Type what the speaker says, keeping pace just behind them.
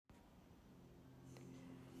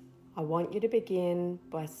I want you to begin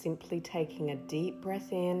by simply taking a deep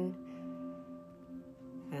breath in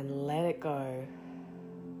and let it go.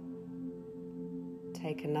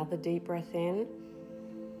 Take another deep breath in.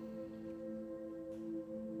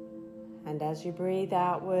 And as you breathe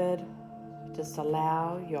outward, just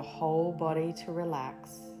allow your whole body to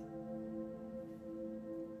relax.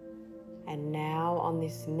 And now on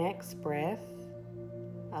this next breath,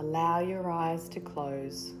 allow your eyes to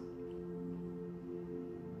close.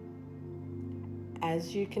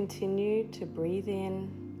 As you continue to breathe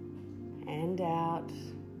in and out,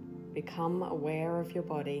 become aware of your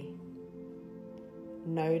body.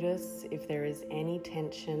 Notice if there is any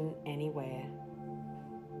tension anywhere.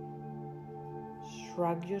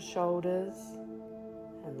 Shrug your shoulders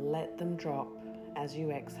and let them drop as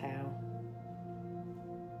you exhale.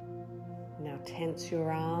 Now tense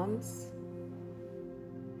your arms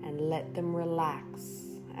and let them relax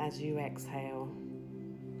as you exhale.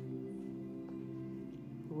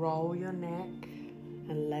 Roll your neck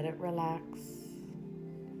and let it relax.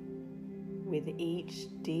 With each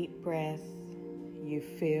deep breath, you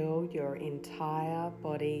feel your entire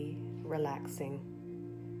body relaxing.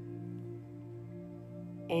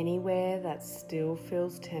 Anywhere that still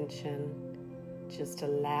feels tension, just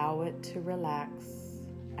allow it to relax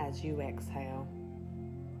as you exhale.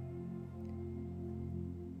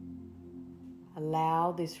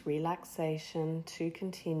 Allow this relaxation to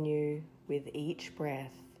continue with each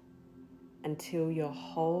breath until your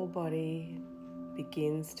whole body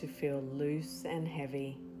begins to feel loose and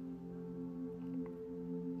heavy.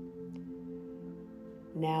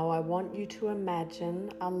 Now I want you to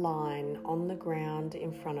imagine a line on the ground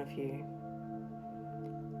in front of you.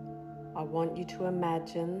 I want you to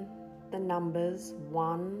imagine the numbers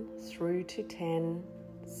 1 through to 10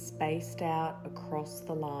 spaced out across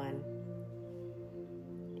the line.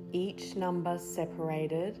 Each number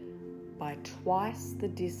separated by twice the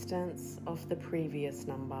distance of the previous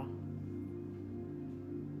number.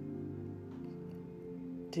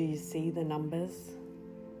 Do you see the numbers?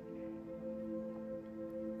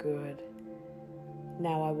 Good.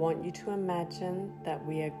 Now I want you to imagine that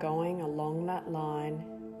we are going along that line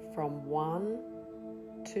from 1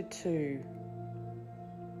 to 2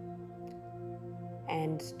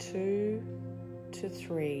 and 2 to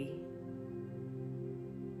 3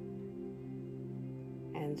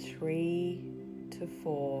 and 3 to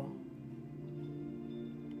 4,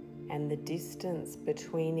 and the distance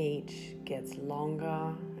between each gets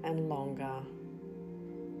longer and longer.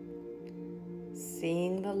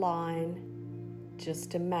 Seeing the line,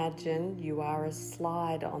 just imagine you are a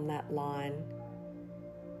slide on that line,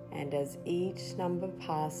 and as each number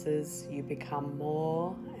passes, you become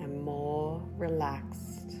more and more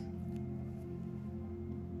relaxed.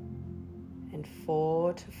 And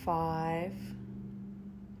 4 to 5,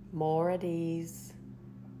 more at ease,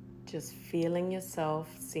 just feeling yourself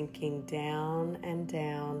sinking down and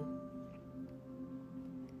down.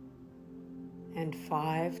 And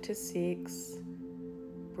 5 to 6,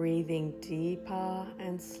 breathing deeper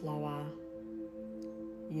and slower.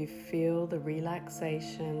 You feel the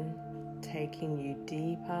relaxation taking you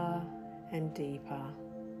deeper and deeper.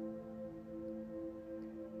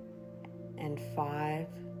 And 5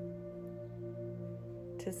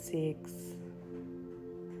 to 6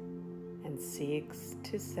 and 6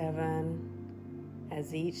 to 7.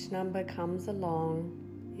 As each number comes along,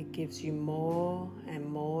 it gives you more and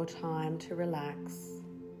more time to relax,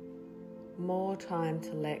 more time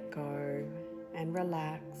to let go and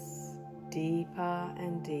relax deeper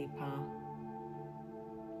and deeper.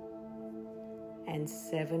 And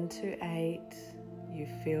 7 to 8, you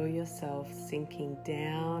feel yourself sinking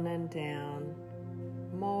down and down,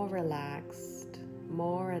 more relaxed,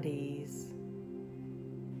 more at ease.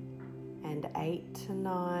 And 8 to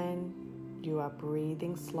 9, you are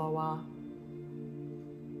breathing slower.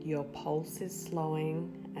 Your pulse is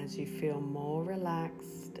slowing as you feel more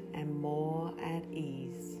relaxed and more at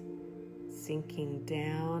ease, sinking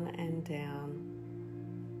down and down.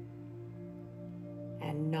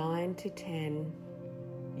 And 9 to 10,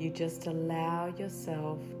 you just allow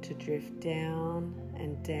yourself to drift down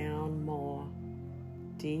and down more,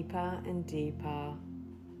 deeper and deeper,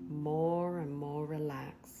 more and more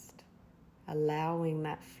relaxed, allowing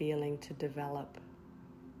that feeling to develop.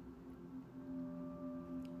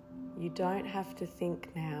 You don't have to think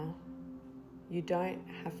now. You don't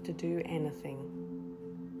have to do anything.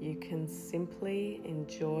 You can simply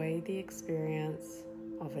enjoy the experience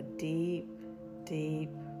of a deep, deep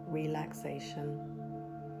relaxation.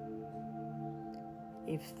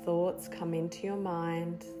 If thoughts come into your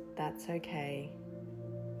mind, that's okay.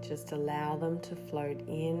 Just allow them to float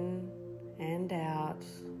in and out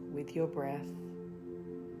with your breath.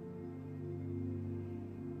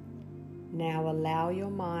 Now allow your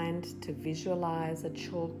mind to visualize a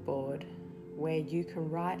chalkboard where you can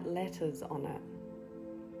write letters on it.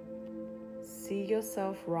 See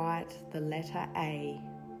yourself write the letter A.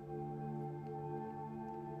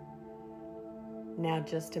 Now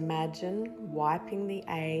just imagine wiping the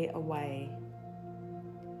A away.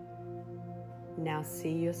 Now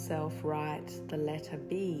see yourself write the letter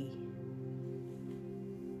B.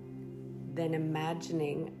 Then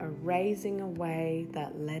imagining erasing away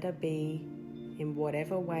that letter B in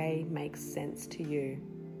whatever way makes sense to you.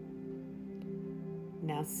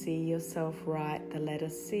 Now see yourself write the letter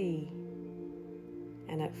C,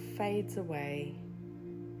 and it fades away.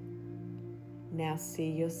 Now see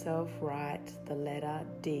yourself write the letter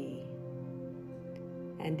D,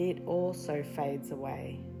 and it also fades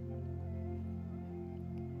away.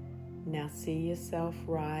 Now see yourself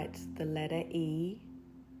write the letter E,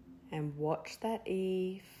 and watch that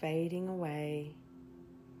E fading away.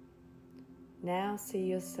 Now see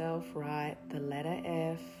yourself write the letter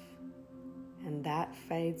F, and that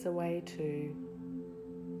fades away too.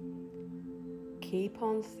 Keep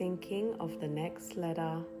on thinking of the next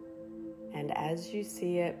letter, and as you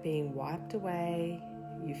see it being wiped away,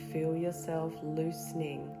 you feel yourself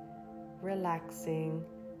loosening, relaxing,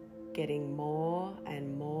 getting more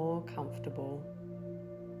and more comfortable.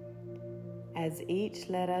 As each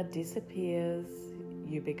letter disappears,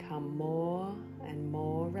 you become more and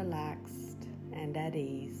more relaxed and at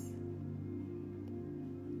ease.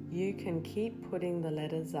 You can keep putting the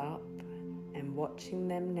letters up and watching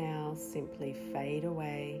them now simply fade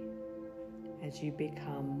away as you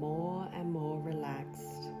become more and more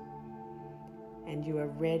relaxed, and you are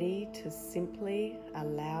ready to simply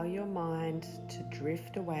allow your mind to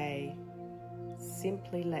drift away.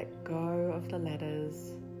 Simply let go of the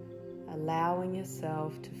letters, allowing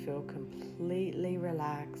yourself to feel completely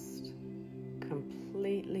relaxed,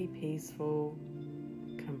 completely peaceful,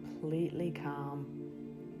 completely calm.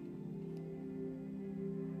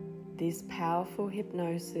 This powerful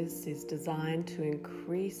hypnosis is designed to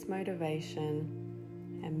increase motivation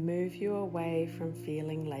and move you away from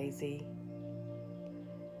feeling lazy.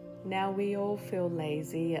 Now, we all feel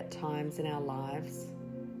lazy at times in our lives.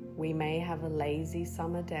 We may have a lazy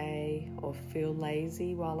summer day or feel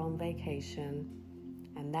lazy while on vacation,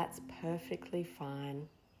 and that's perfectly fine.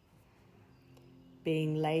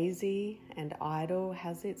 Being lazy and idle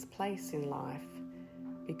has its place in life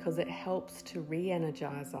because it helps to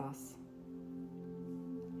re-energize us.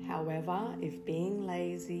 However, if being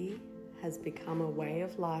lazy has become a way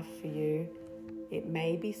of life for you, it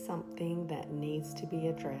may be something that needs to be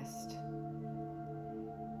addressed.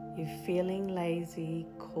 If feeling lazy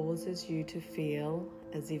causes you to feel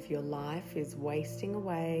as if your life is wasting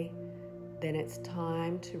away, then it's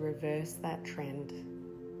time to reverse that trend.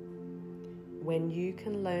 When you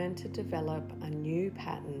can learn to develop a new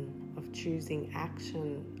pattern of choosing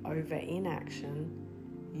action over inaction,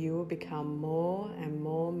 you will become more and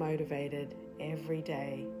more motivated every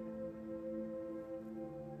day.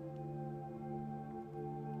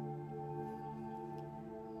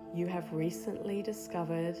 You have recently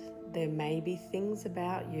discovered there may be things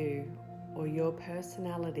about you or your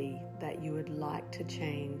personality that you would like to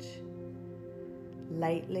change.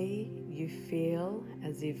 Lately, you feel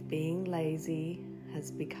as if being lazy has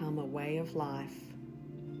become a way of life.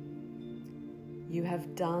 You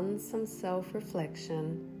have done some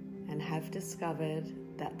self-reflection and have discovered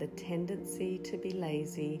that the tendency to be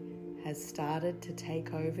lazy has started to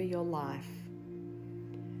take over your life.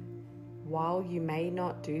 While you may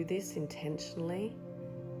not do this intentionally,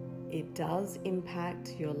 it does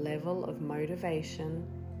impact your level of motivation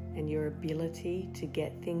and your ability to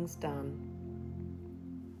get things done.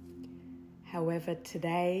 However,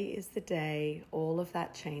 today is the day all of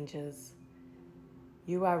that changes.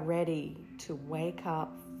 You are ready to wake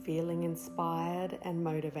up feeling inspired and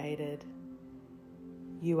motivated.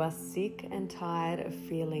 You are sick and tired of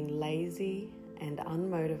feeling lazy and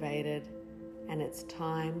unmotivated, and it's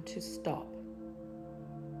time to stop.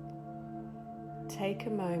 Take a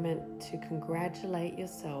moment to congratulate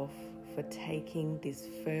yourself for taking this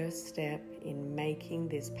first step in making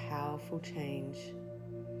this powerful change.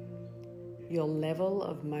 Your level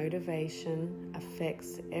of motivation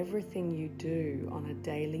affects everything you do on a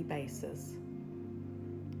daily basis.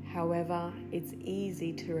 However, it's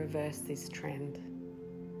easy to reverse this trend.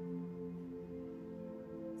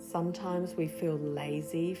 Sometimes we feel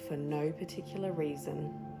lazy for no particular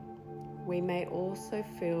reason. We may also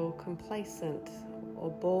feel complacent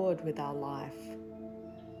or bored with our life.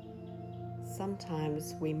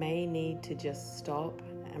 Sometimes we may need to just stop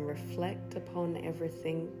and reflect upon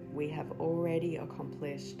everything we have already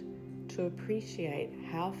accomplished to appreciate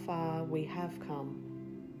how far we have come.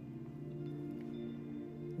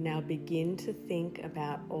 Now begin to think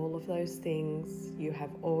about all of those things you have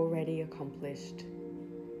already accomplished.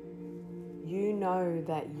 You know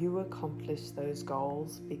that you accomplished those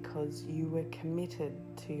goals because you were committed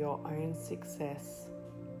to your own success.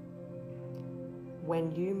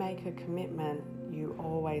 When you make a commitment, you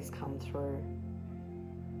always come through.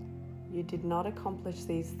 You did not accomplish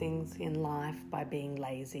these things in life by being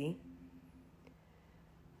lazy.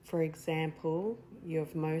 For example, you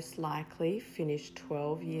have most likely finished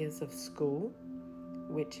 12 years of school,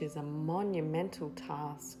 which is a monumental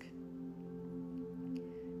task.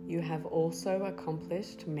 You have also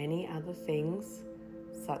accomplished many other things,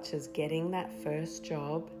 such as getting that first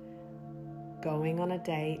job, going on a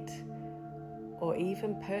date, or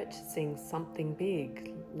even purchasing something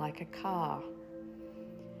big like a car.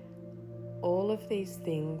 All of these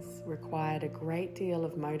things required a great deal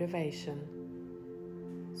of motivation.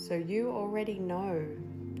 So you already know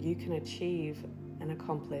you can achieve and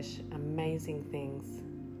accomplish amazing things.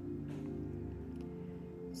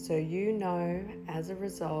 So you know as a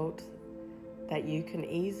result that you can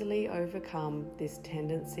easily overcome this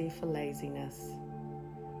tendency for laziness.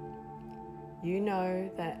 You know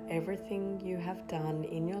that everything you have done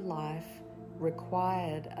in your life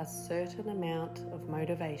required a certain amount of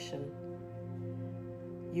motivation.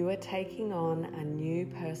 You are taking on a new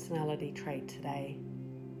personality trait today,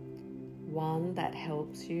 one that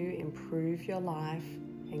helps you improve your life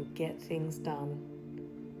and get things done.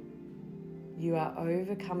 You are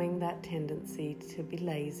overcoming that tendency to be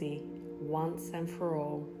lazy once and for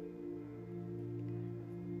all.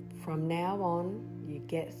 From now on, you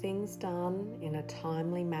get things done in a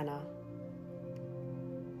timely manner.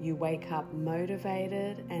 You wake up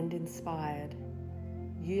motivated and inspired.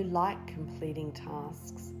 You like completing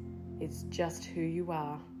tasks. It's just who you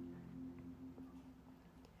are.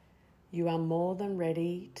 You are more than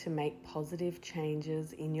ready to make positive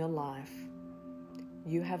changes in your life.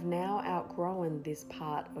 You have now outgrown this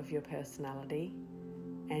part of your personality,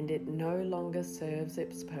 and it no longer serves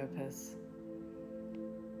its purpose.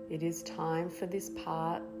 It is time for this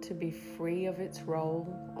part to be free of its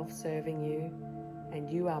role of serving you, and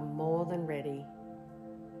you are more than ready.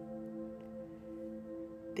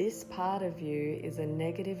 This part of you is a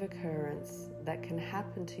negative occurrence that can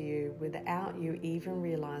happen to you without you even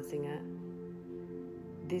realizing it.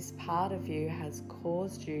 This part of you has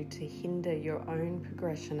caused you to hinder your own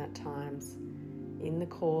progression at times in the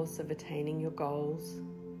course of attaining your goals.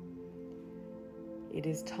 It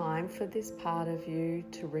is time for this part of you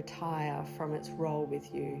to retire from its role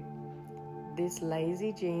with you. This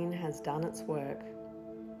lazy gene has done its work.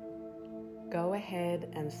 Go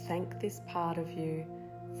ahead and thank this part of you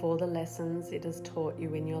for the lessons it has taught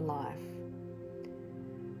you in your life.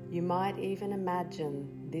 You might even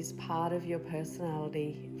imagine this part of your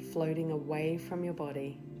personality floating away from your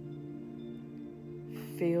body.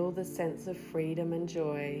 Feel the sense of freedom and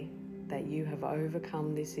joy that you have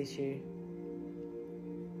overcome this issue.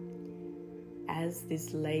 As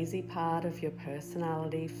this lazy part of your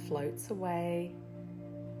personality floats away,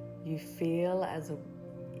 you feel as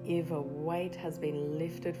if a weight has been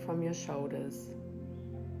lifted from your shoulders.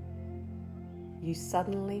 You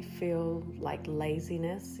suddenly feel like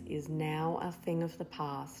laziness is now a thing of the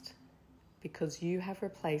past because you have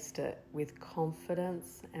replaced it with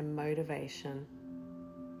confidence and motivation.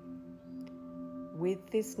 With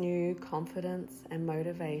this new confidence and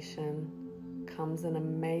motivation comes an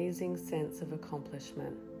amazing sense of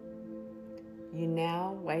accomplishment. You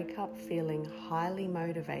now wake up feeling highly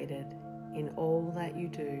motivated in all that you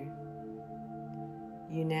do.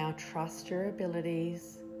 You now trust your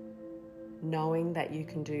abilities, knowing that you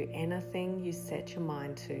can do anything you set your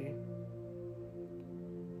mind to.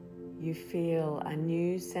 You feel a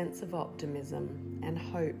new sense of optimism and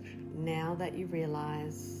hope now that you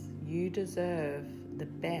realize you deserve the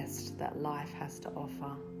best that life has to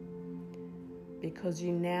offer, because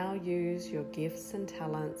you now use your gifts and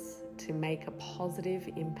talents to make a positive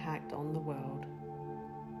impact on the world.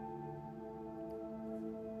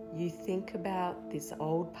 You think about this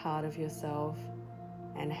old part of yourself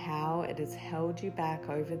and how it has held you back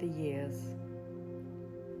over the years.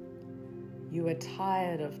 You are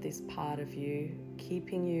tired of this part of you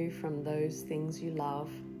keeping you from those things you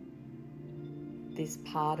love. This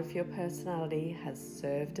part of your personality has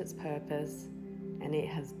served its purpose and it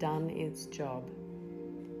has done its job.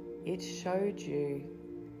 It showed you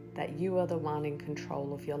that you are the one in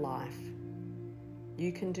control of your life.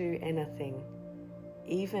 You can do anything,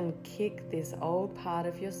 even kick this old part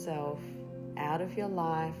of yourself out of your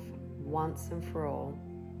life once and for all.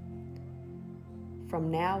 From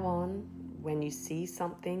now on, when you see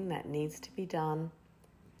something that needs to be done,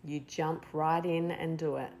 you jump right in and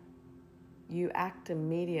do it. You act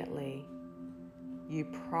immediately. You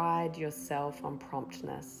pride yourself on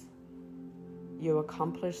promptness. You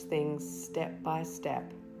accomplish things step by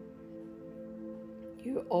step.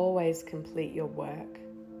 You always complete your work.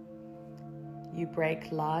 You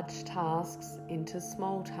break large tasks into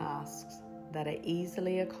small tasks that are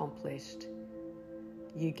easily accomplished.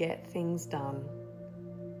 You get things done.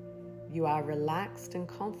 You are relaxed and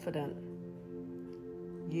confident.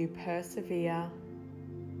 You persevere.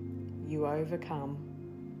 You overcome.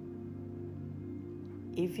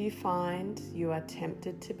 If you find you are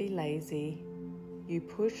tempted to be lazy, you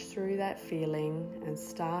push through that feeling and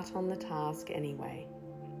start on the task anyway.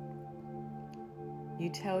 You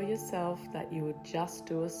tell yourself that you would just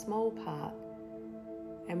do a small part,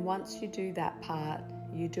 and once you do that part,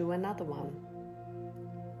 you do another one.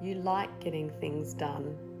 You like getting things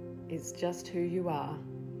done. It's just who you are.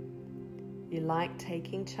 You like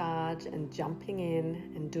taking charge and jumping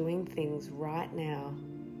in and doing things right now.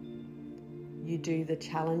 You do the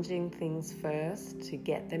challenging things first to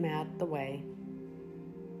get them out of the way.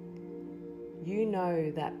 You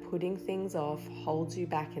know that putting things off holds you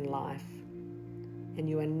back in life, and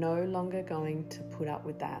you are no longer going to put up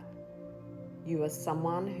with that. You are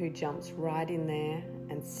someone who jumps right in there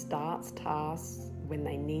and starts tasks when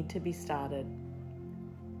they need to be started.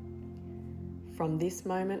 From this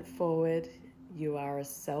moment forward, you are a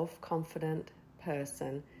self-confident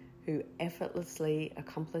person who effortlessly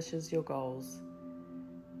accomplishes your goals.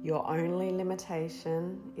 Your only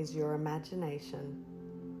limitation is your imagination,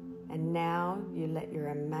 and now you let your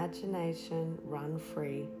imagination run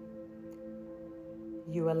free.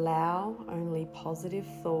 You allow only positive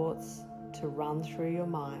thoughts to run through your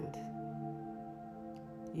mind.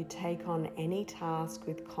 You take on any task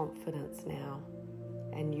with confidence now,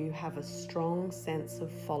 and you have a strong sense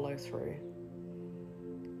of follow-through.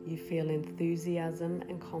 You feel enthusiasm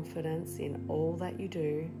and confidence in all that you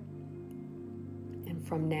do, and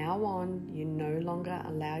from now on, you no longer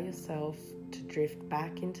allow yourself to drift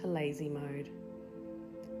back into lazy mode.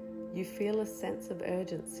 You feel a sense of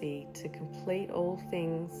urgency to complete all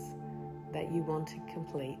things that you want to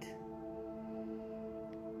complete.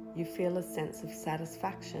 You feel a sense of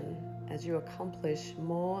satisfaction as you accomplish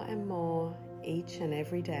more and more each and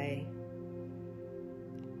every day.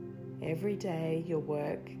 Every day your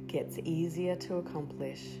work gets easier to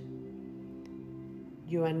accomplish.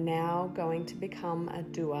 You are now going to become a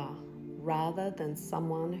doer rather than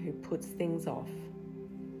someone who puts things off.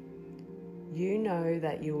 You know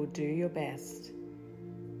that you will do your best,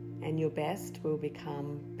 and your best will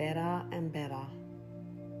become better and better.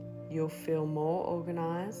 You'll feel more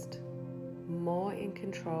organized, more in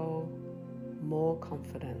control, more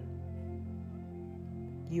confident.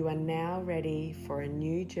 You are now ready for a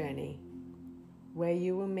new journey where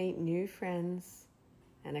you will meet new friends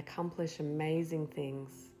and accomplish amazing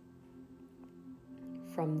things.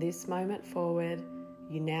 From this moment forward,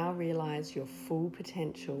 you now realize your full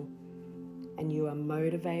potential, and you are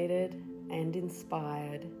motivated and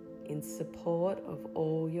inspired in support of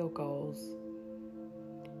all your goals.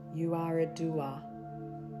 You are a doer.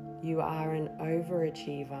 You are an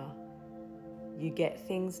overachiever. You get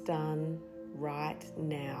things done right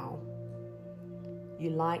now. You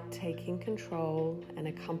like taking control and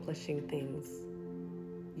accomplishing things.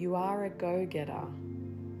 You are a go-getter.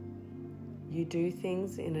 You do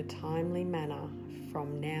things in a timely manner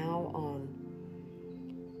from now on.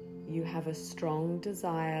 You have a strong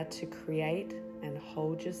desire to create and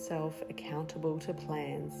hold yourself accountable to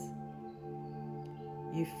plans.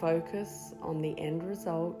 You focus on the end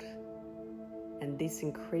result, and this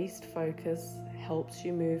increased focus helps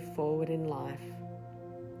you move forward in life.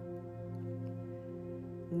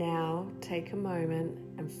 Now take a moment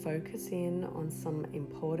and focus in on some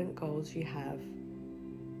important goals you have.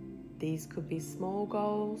 These could be small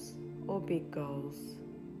goals or big goals.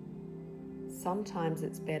 Sometimes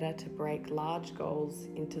it's better to break large goals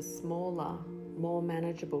into smaller, more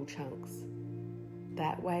manageable chunks.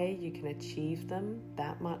 That way you can achieve them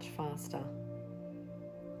that much faster.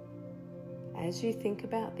 As you think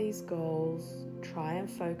about these goals, try and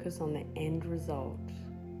focus on the end result.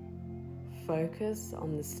 Focus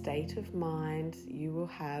on the state of mind you will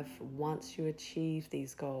have once you achieve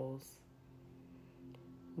these goals.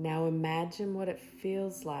 Now imagine what it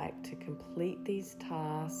feels like to complete these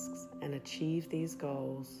tasks and achieve these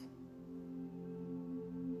goals.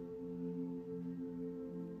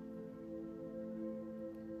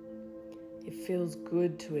 It feels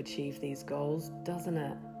good to achieve these goals, doesn't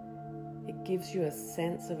it? It gives you a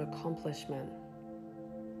sense of accomplishment.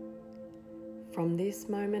 From this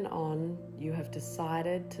moment on, you have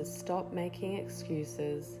decided to stop making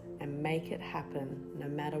excuses and make it happen no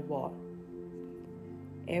matter what.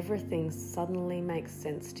 Everything suddenly makes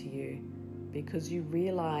sense to you because you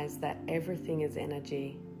realize that everything is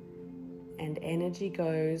energy, and energy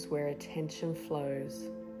goes where attention flows.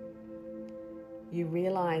 You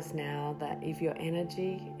realize now that if your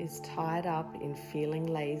energy is tied up in feeling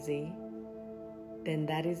lazy, then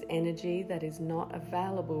that is energy that is not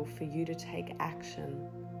available for you to take action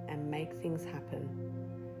and make things happen.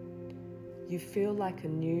 You feel like a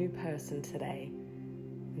new person today,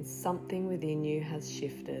 and something within you has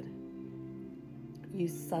shifted. You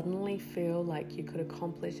suddenly feel like you could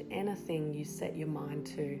accomplish anything you set your mind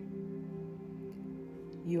to.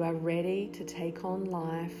 You are ready to take on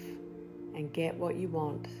life and get what you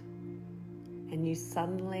want, and you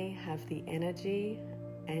suddenly have the energy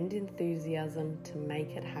and enthusiasm to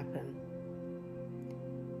make it happen.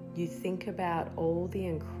 You think about all the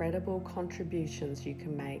incredible contributions you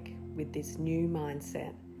can make with this new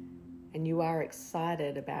mindset, and you are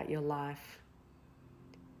excited about your life.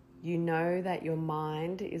 You know that your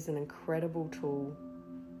mind is an incredible tool,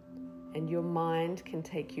 and your mind can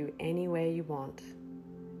take you anywhere you want.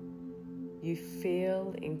 You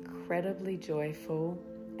feel incredibly joyful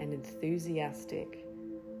and enthusiastic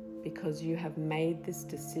because you have made this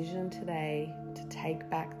decision today to take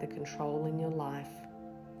back the control in your life.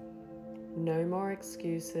 No more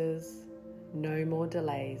excuses, no more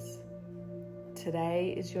delays.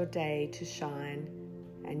 Today is your day to shine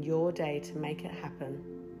and your day to make it happen.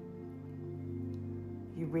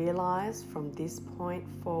 You realize from this point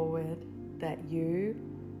forward that you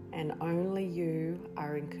and only you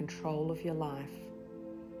are in control of your life.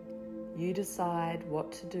 You decide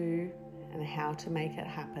what to do and how to make it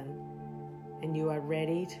happen, and you are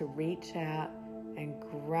ready to reach out and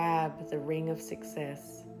grab the ring of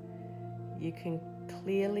success. You can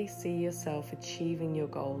clearly see yourself achieving your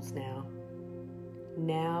goals now.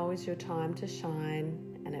 Now is your time to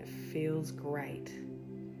shine, and it feels great.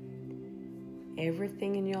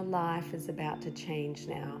 Everything in your life is about to change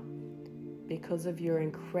now because of your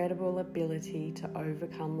incredible ability to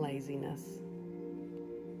overcome laziness.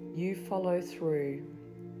 You follow through,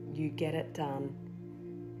 you get it done.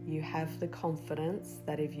 You have the confidence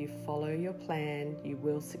that if you follow your plan, you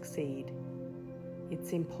will succeed.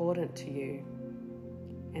 It's important to you,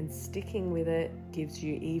 and sticking with it gives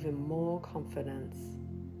you even more confidence,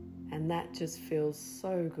 and that just feels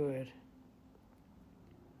so good.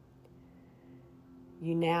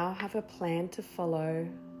 You now have a plan to follow,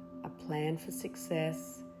 a plan for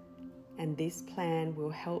success, and this plan will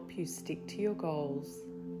help you stick to your goals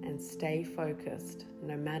and stay focused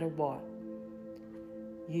no matter what.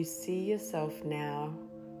 You see yourself now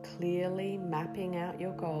clearly mapping out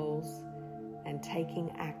your goals and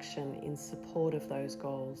taking action in support of those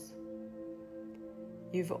goals.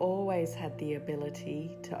 You've always had the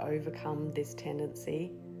ability to overcome this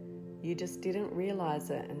tendency. You just didn't realize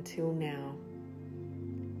it until now.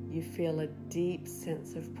 You feel a deep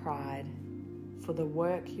sense of pride for the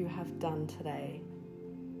work you have done today,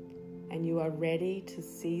 and you are ready to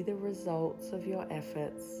see the results of your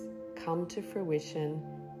efforts come to fruition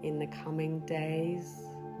in the coming days,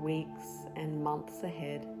 weeks, and months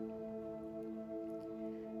ahead.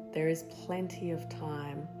 There is plenty of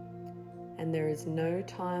time, and there is no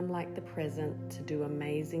time like the present to do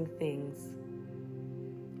amazing things.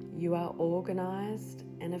 You are organized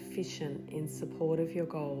and efficient in support of your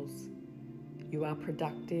goals. You are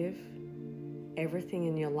productive. Everything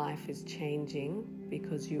in your life is changing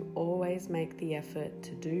because you always make the effort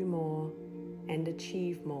to do more and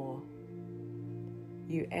achieve more.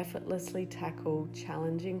 You effortlessly tackle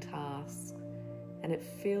challenging tasks, and it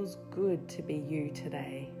feels good to be you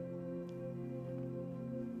today.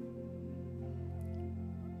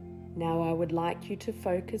 Now I would like you to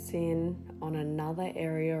focus in on another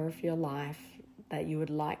area of your life that you would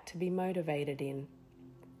like to be motivated in.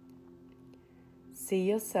 See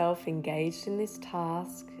yourself engaged in this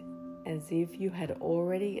task as if you had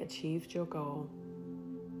already achieved your goal.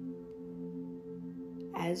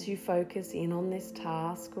 As you focus in on this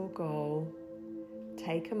task or goal,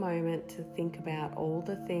 take a moment to think about all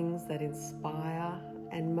the things that inspire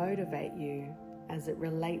and motivate you as it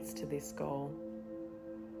relates to this goal.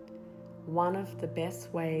 One of the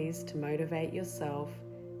best ways to motivate yourself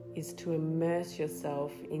is to immerse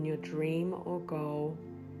yourself in your dream or goal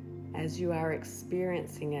as you are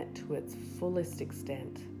experiencing it to its fullest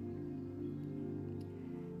extent.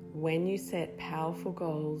 When you set powerful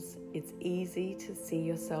goals, it's easy to see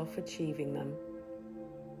yourself achieving them.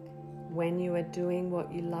 When you are doing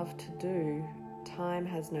what you love to do, time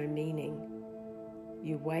has no meaning.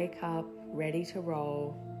 You wake up ready to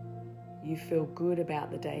roll. You feel good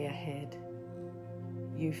about the day ahead.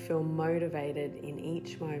 You feel motivated in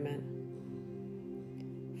each moment.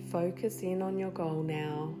 Focus in on your goal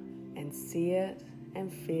now and see it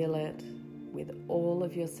and feel it with all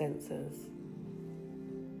of your senses.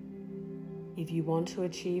 If you want to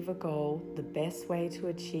achieve a goal, the best way to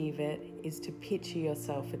achieve it is to picture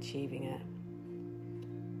yourself achieving it.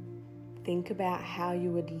 Think about how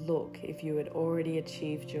you would look if you had already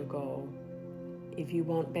achieved your goal. If you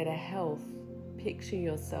want better health, picture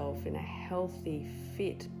yourself in a healthy,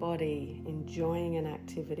 fit body, enjoying an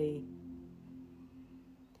activity.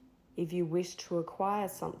 If you wish to acquire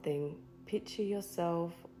something, picture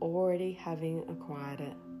yourself already having acquired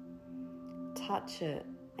it. Touch it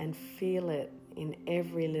and feel it in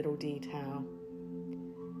every little detail.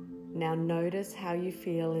 Now notice how you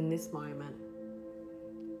feel in this moment.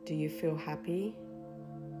 Do you feel happy?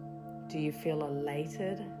 Do you feel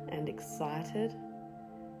elated and excited?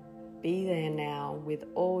 Be there now with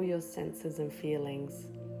all your senses and feelings.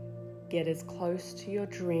 Get as close to your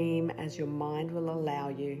dream as your mind will allow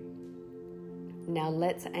you. Now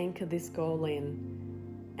let's anchor this goal in.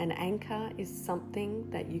 An anchor is something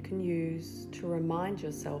that you can use to remind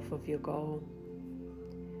yourself of your goal.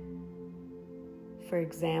 For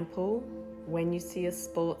example, when you see a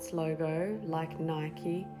sports logo like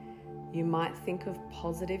Nike, you might think of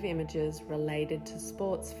positive images related to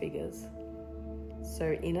sports figures.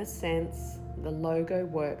 So in a sense, the logo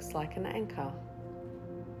works like an anchor.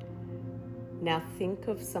 Now think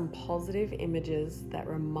of some positive images that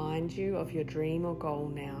remind you of your dream or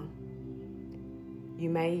goal now. You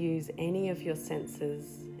may use any of your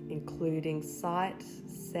senses, including sight,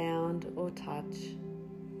 sound, or touch.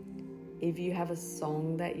 If you have a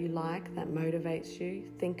song that you like that motivates you,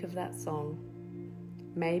 think of that song.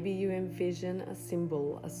 Maybe you envision a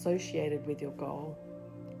symbol associated with your goal.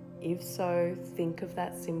 If so, think of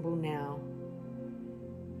that symbol now.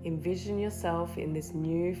 Envision yourself in this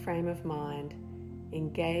new frame of mind,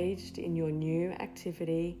 engaged in your new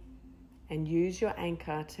activity, and use your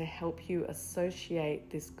anchor to help you associate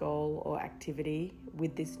this goal or activity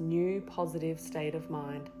with this new positive state of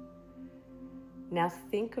mind. Now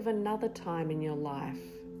think of another time in your life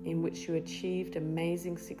in which you achieved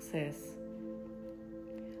amazing success.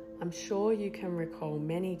 I'm sure you can recall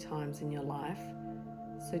many times in your life,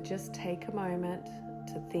 so just take a moment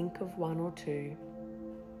to think of one or two.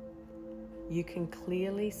 You can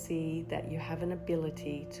clearly see that you have an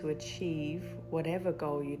ability to achieve whatever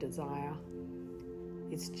goal you desire.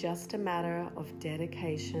 It's just a matter of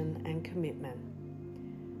dedication and commitment.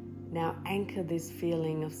 Now anchor this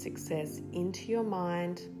feeling of success into your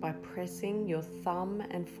mind by pressing your thumb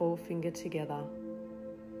and forefinger together.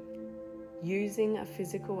 Using a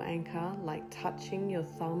physical anchor like touching your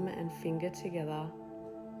thumb and finger together,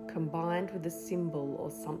 combined with a symbol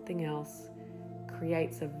or something else,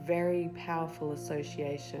 creates a very powerful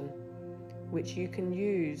association which you can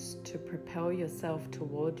use to propel yourself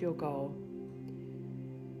toward your goal.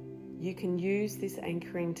 You can use this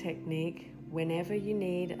anchoring technique whenever you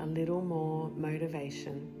need a little more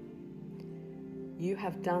motivation. You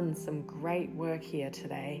have done some great work here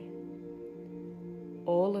today.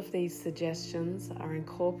 All of these suggestions are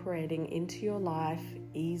incorporating into your life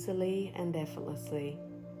easily and effortlessly.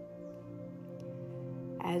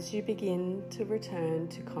 As you begin to return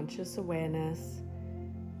to conscious awareness,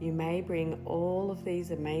 you may bring all of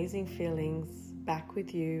these amazing feelings back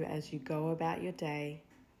with you as you go about your day.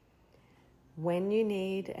 When you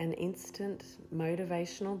need an instant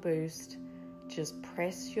motivational boost, just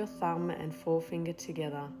press your thumb and forefinger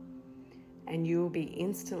together, and you will be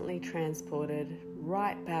instantly transported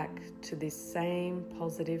right back to this same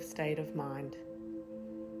positive state of mind.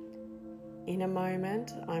 In a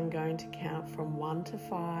moment, I'm going to count from 1 to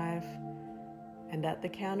 5, and at the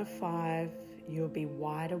count of 5, you'll be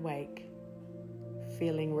wide awake,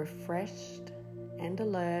 feeling refreshed and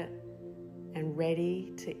alert and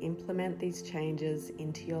ready to implement these changes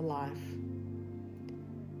into your life.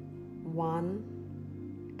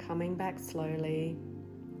 1, coming back slowly.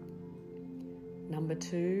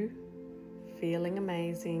 2, feeling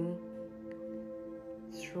amazing.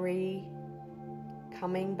 3,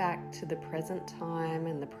 coming back to the present time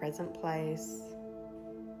and the present place.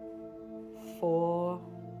 4,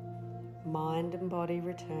 mind and body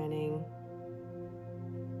returning.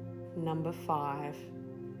 5,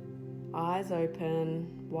 eyes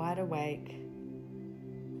open, wide awake.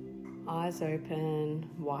 Eyes open,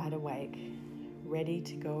 wide awake, ready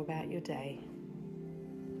to go about your day.